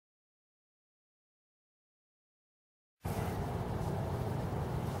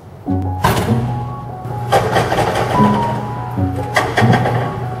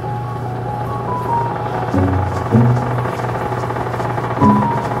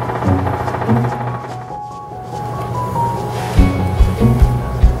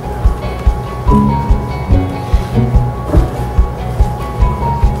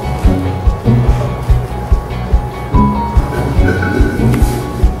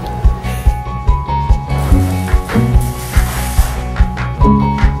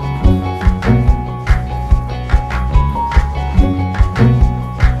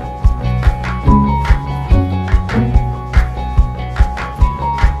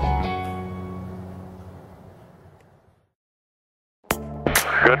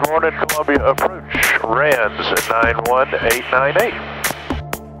Good morning, Columbia approach, RANS 91898.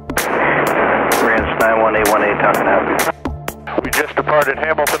 RANS 91818, how can I help you? We just departed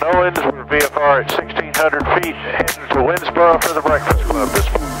Hamilton Owens. We're VFR at 1,600 feet, heading to Winnsboro for the Breakfast Club this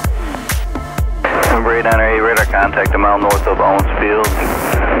morning. Number 898, radar contact a mile north of Owens Field.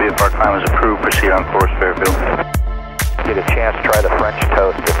 VFR climb is approved, proceed on course, Fairfield. Get a chance to try the French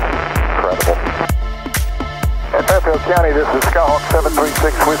toast, it's incredible. In Fairfield County, this is Skyhawk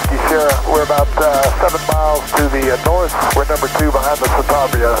 736 Whiskey Sierra. We're about 7 miles to the north. We're number 2 behind the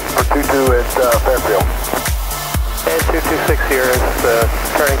Satavia for 22 at Fairfield. And 226 here is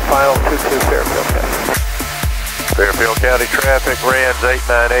turning final 22 Fairfield County. Fairfield County traffic, RANS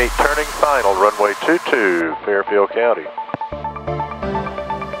 898, turning final, runway 22, Fairfield County.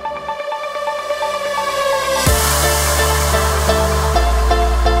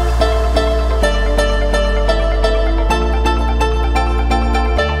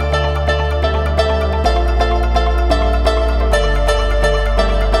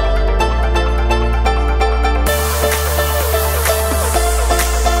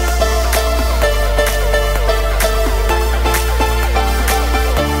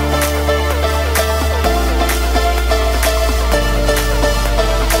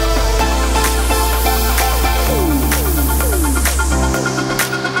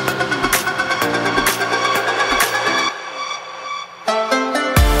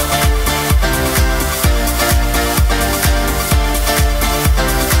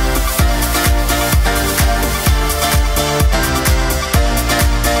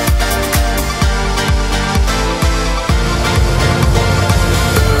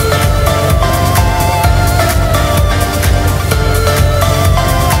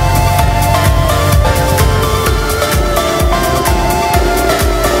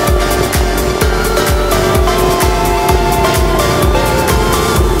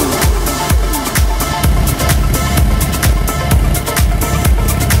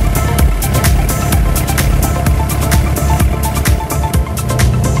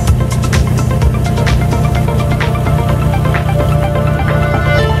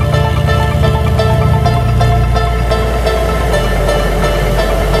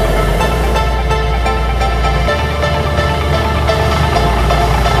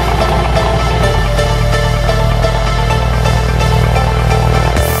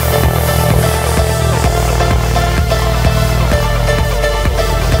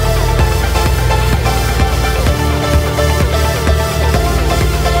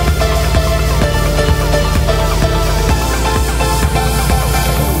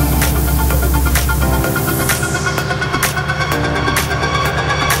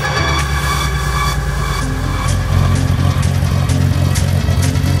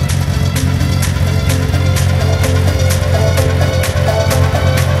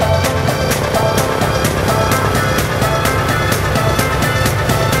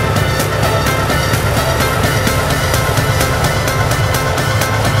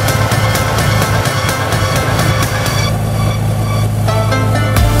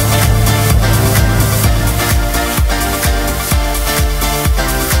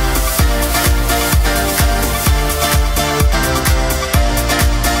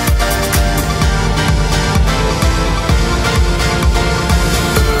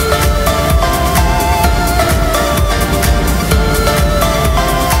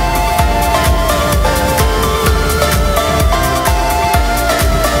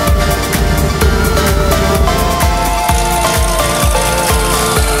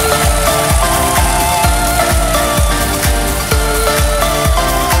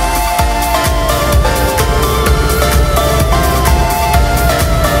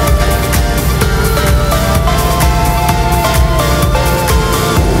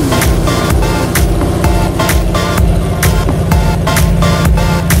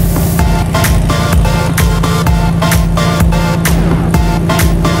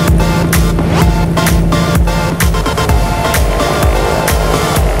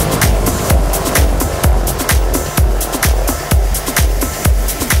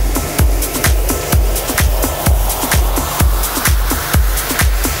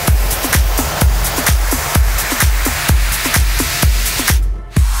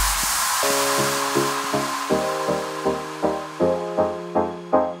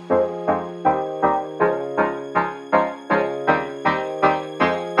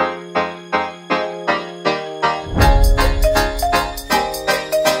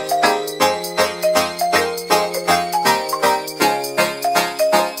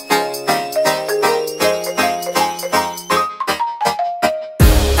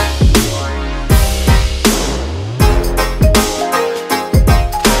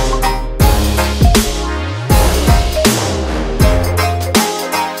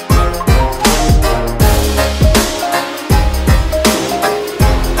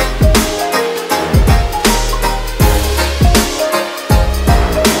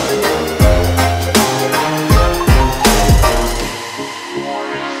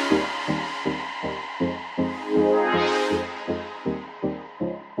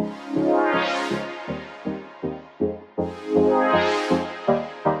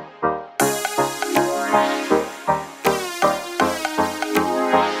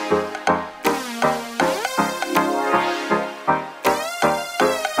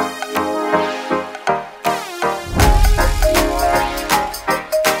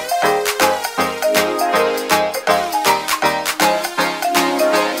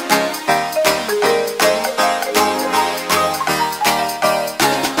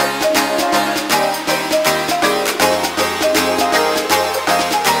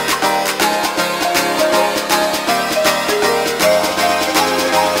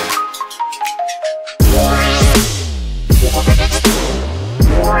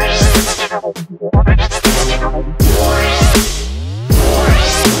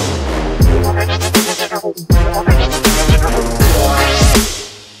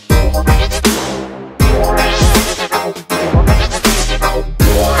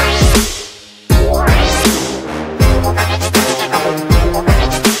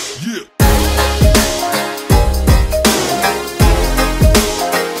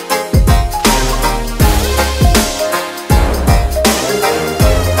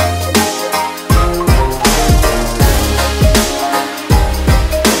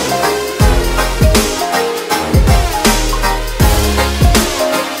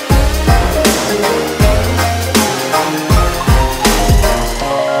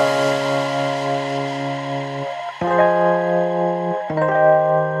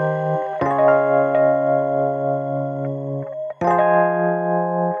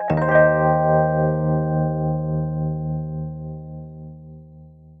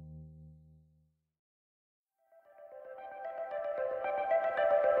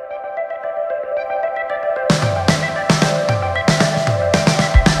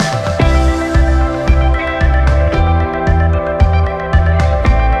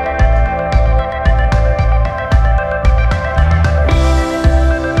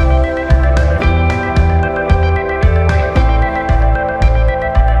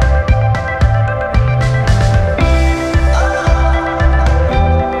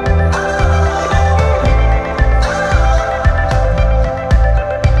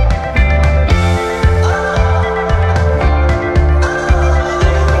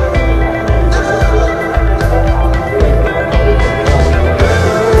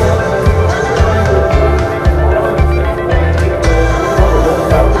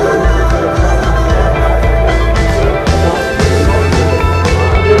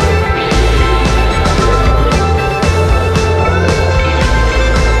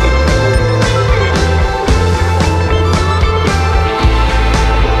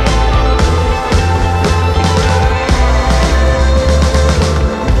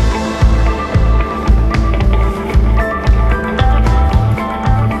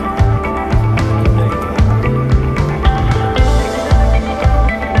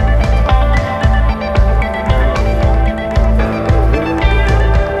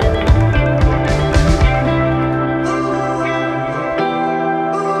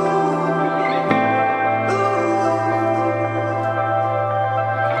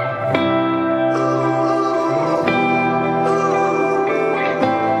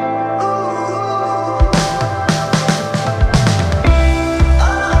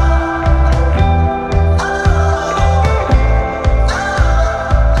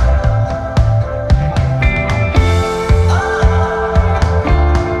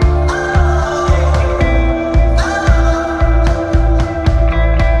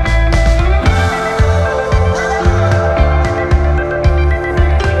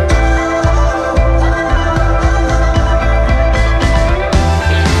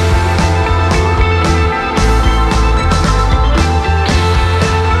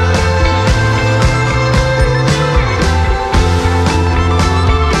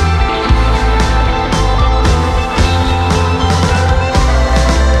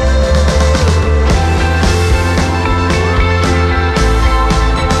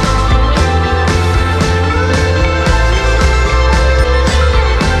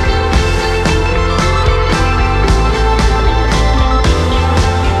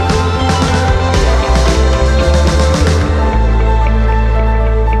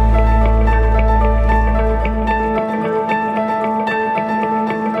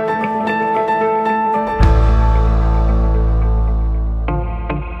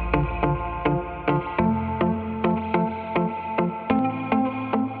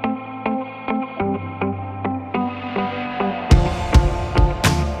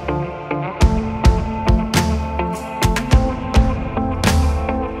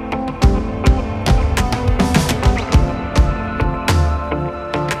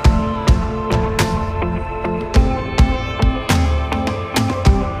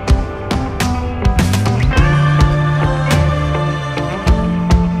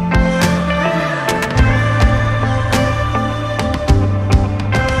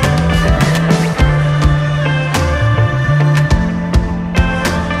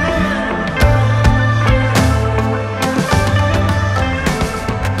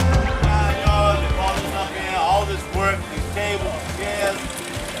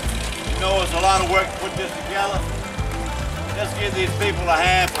 a lot of work to put this together. Let's give these people a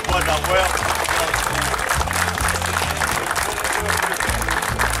hand for putting up well.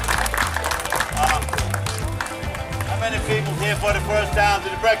 How many people here for the first time to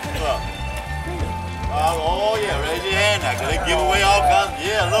the Breakfast Club? Oh yeah, raise your hand now, because they give away all kinds.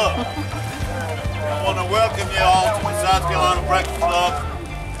 Yeah, look. I want to welcome you all to the South Carolina Breakfast Club.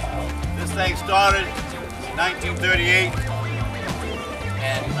 This thing started in 1938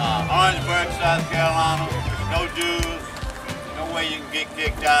 in Orangeburg, South Carolina. No dues, no way you can get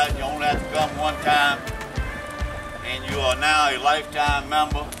kicked out. You only have to come one time. And you are now a lifetime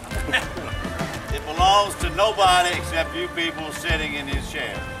member. It belongs to nobody except you people sitting in these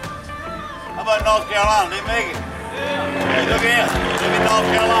chairs. How about North Carolina? They make it. Hey, look here. Look at North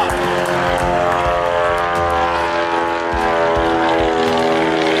Carolina.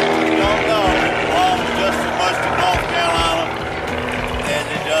 You don't know it belongs just as much to North Carolina as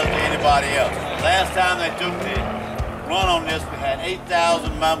it does to anybody else. Last time they took the run on this, we had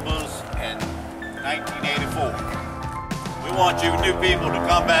 8,000 members in 1984. We want you new people to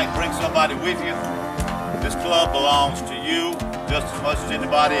come back, bring somebody with you. This club belongs to you just as much as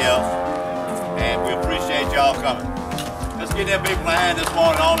anybody else. And we appreciate y'all coming. Let's give them people a hand this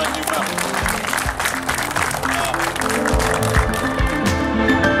morning, all that you from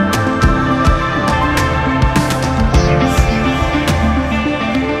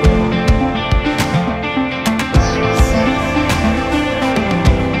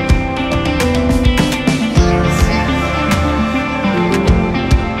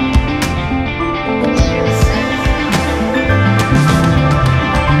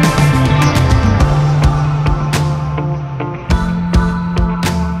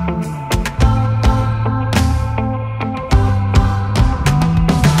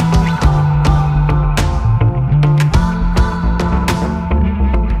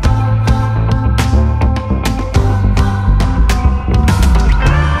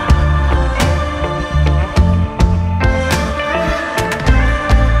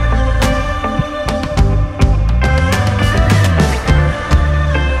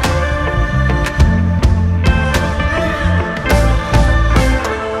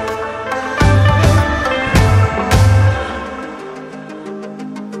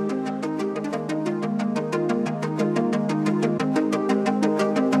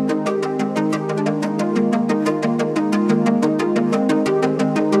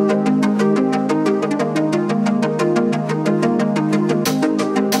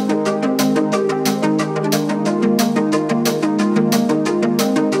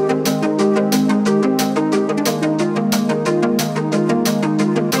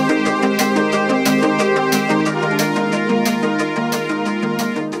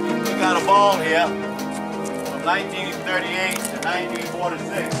 1938 to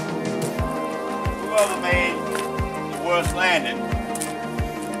 1946. Whoever made the worst landing,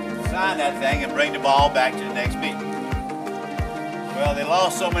 sign that thing and bring the ball back to the next meet. Well, they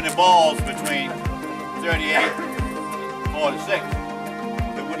lost so many balls between 38 and 46,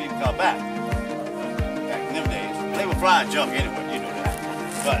 they wouldn't even come back. Back in them days, they were flying junk anyway, you know that.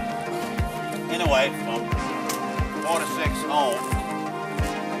 But anyway, from 46 on,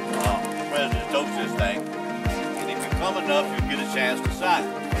 the president took this thing, and if you come enough, you get a chance to sign it.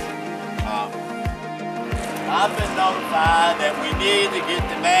 I've been notified that we need to get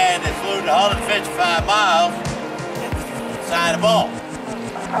the man that flew the 155 miles to sign the ball.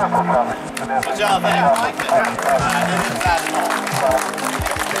 What y'all think? Like that? They didn't sign the ball.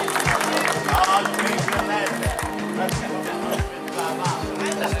 Oh, you can't feel that. That's 155 miles.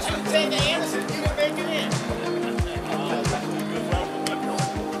 That's just what St. Anderson, you didn't make it in.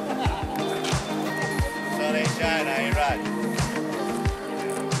 Sun ain't shining, I ain't riding.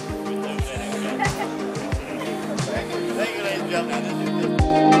 Thank you, ladies and gentlemen.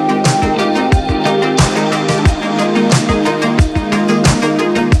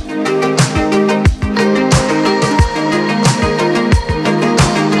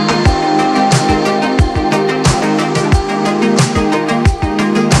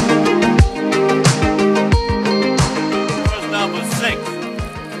 First number 6.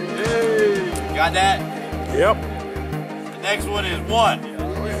 Got that? Yep. The next one is 1.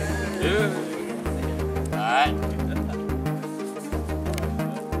 Yeah. All right.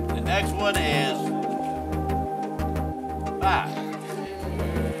 The next one is 5.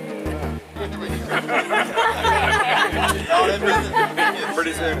 Y'all in business?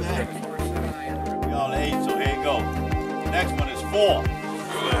 Pretty soon. Y'all 8, so here you go. The next one is 4.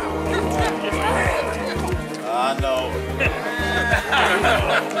 I know.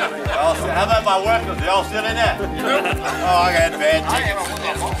 Y'all still, how about my workers? Y'all still in there? Oh, I got bad tickets.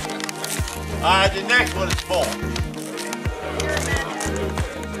 Alright, the next one is 4.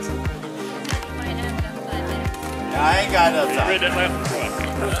 Yeah, I ain't got enough time. Read that last one.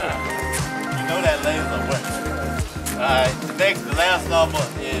 You know that laser works. Alright, the last number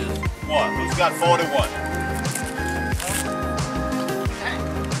is 1. Who's got 41?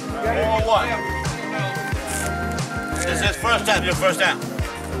 41. This is his first time, your first time.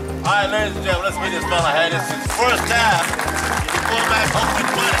 Alright, ladies and gentlemen, let's meet this fella here. This is his first time. He's going back home with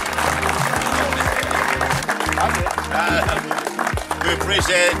money. We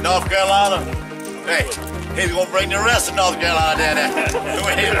appreciate it, North Carolina. Hey, he's going to bring the rest of North Carolina down there.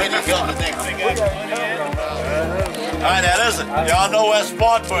 When he comes next week. Alright, now listen, y'all know where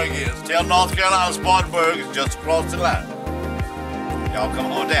Spartanburg is. Tell North Carolina Spartanburg is just across the line. Y'all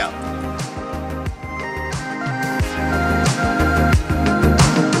come on down.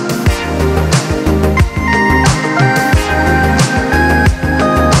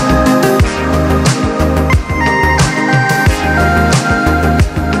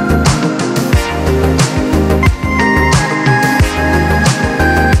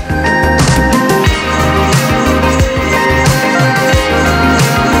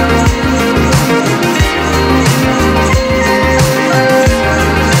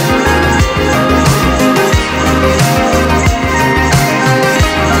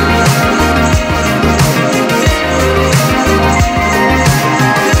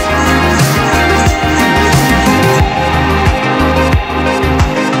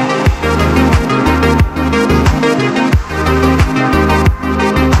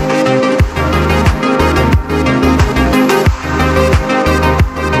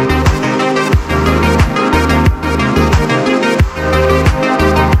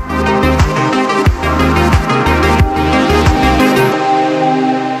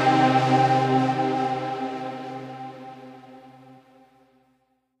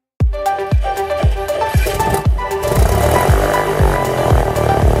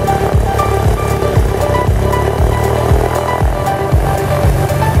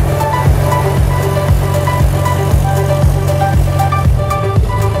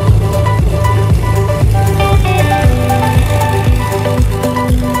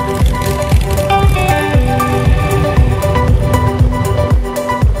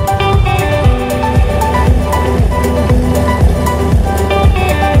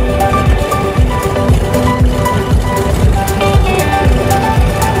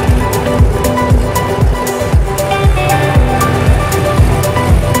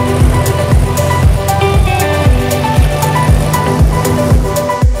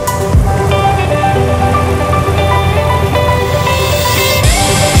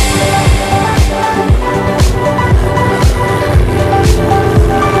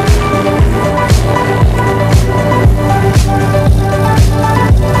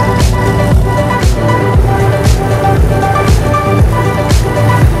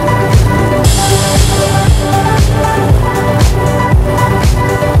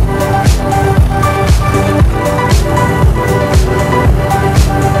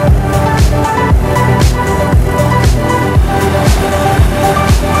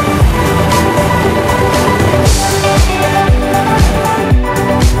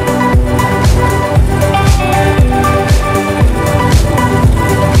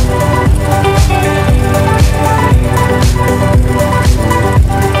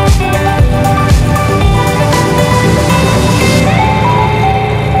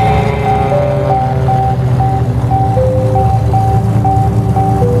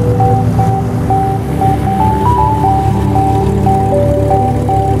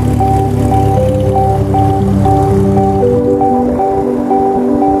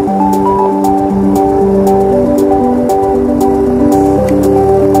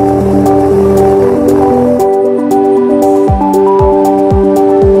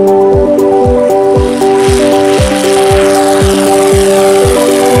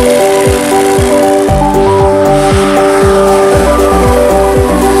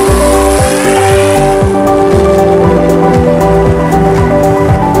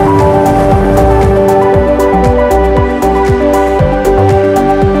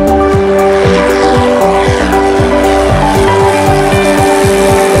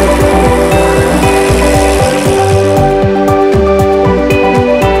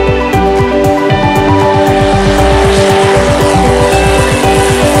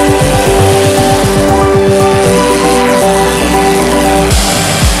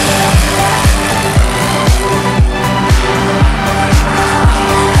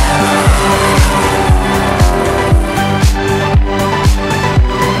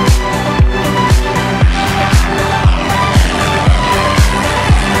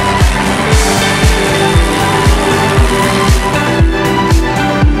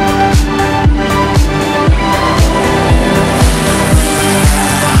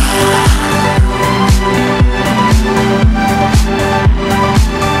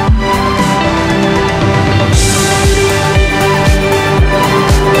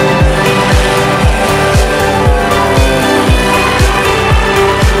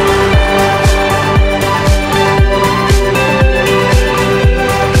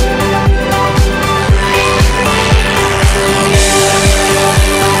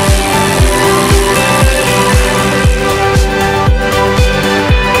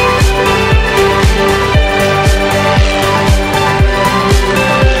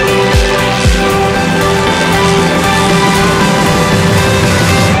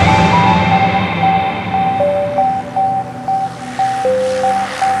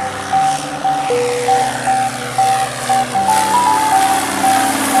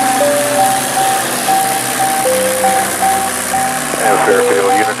 Fairfield,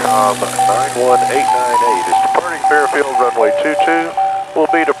 Unicom 91898 is departing Fairfield, runway 22.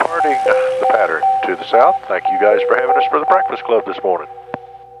 We'll be departing the pattern to the south. Thank you guys for having us for the Breakfast Club this morning.